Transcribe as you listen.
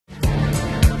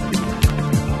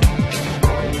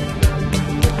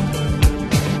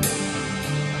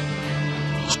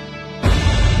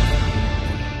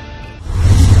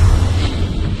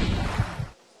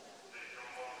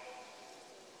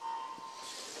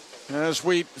As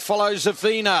we follow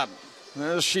Zavina,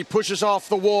 as she pushes off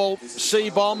the wall,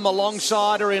 C-Bomb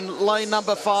alongside her in lane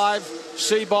number 5.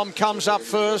 C-Bomb comes up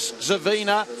first,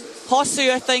 Zavina.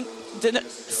 Hosszú, I think,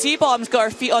 C-Bomb's got her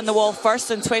feet on the wall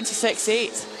first in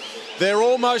 26.8. They're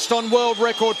almost on world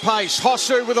record pace.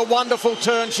 Hosszú with a wonderful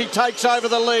turn. She takes over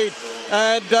the lead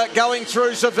and going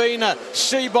through Zavina.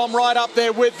 C-Bomb right up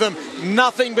there with them.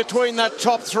 Nothing between that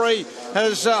top 3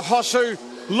 as Hosszú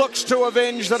looks to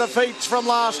avenge the defeats from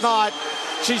last night.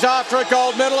 She's after a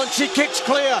gold medal and she kicks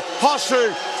clear.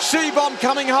 Hosszú, C-Bomb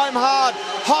coming home hard.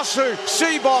 Hosszú,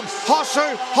 C-Bomb,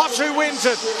 Hosszú, Hosszú wins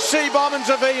it. C-Bomb and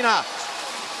Zavina.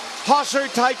 Hosszú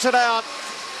takes it out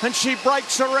and she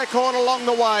breaks the record along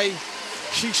the way.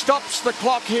 She stops the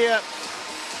clock here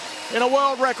in a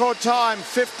world record time,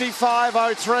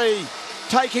 55.03,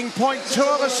 taking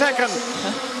 0.2 of a second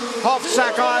off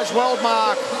Sakai's world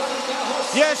mark.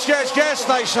 Yes, yes, yes,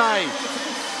 they say.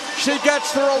 She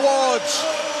gets the rewards.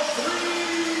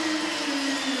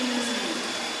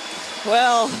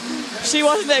 Well, she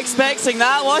wasn't expecting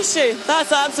that, was she?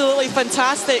 That's absolutely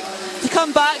fantastic. To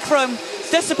come back from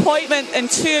disappointment in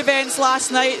 2 events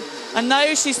last night, and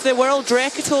now she's the world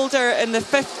record holder in the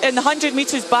 100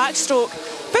 metres backstroke.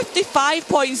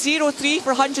 55.03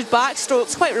 for 100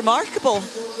 backstrokes, quite remarkable.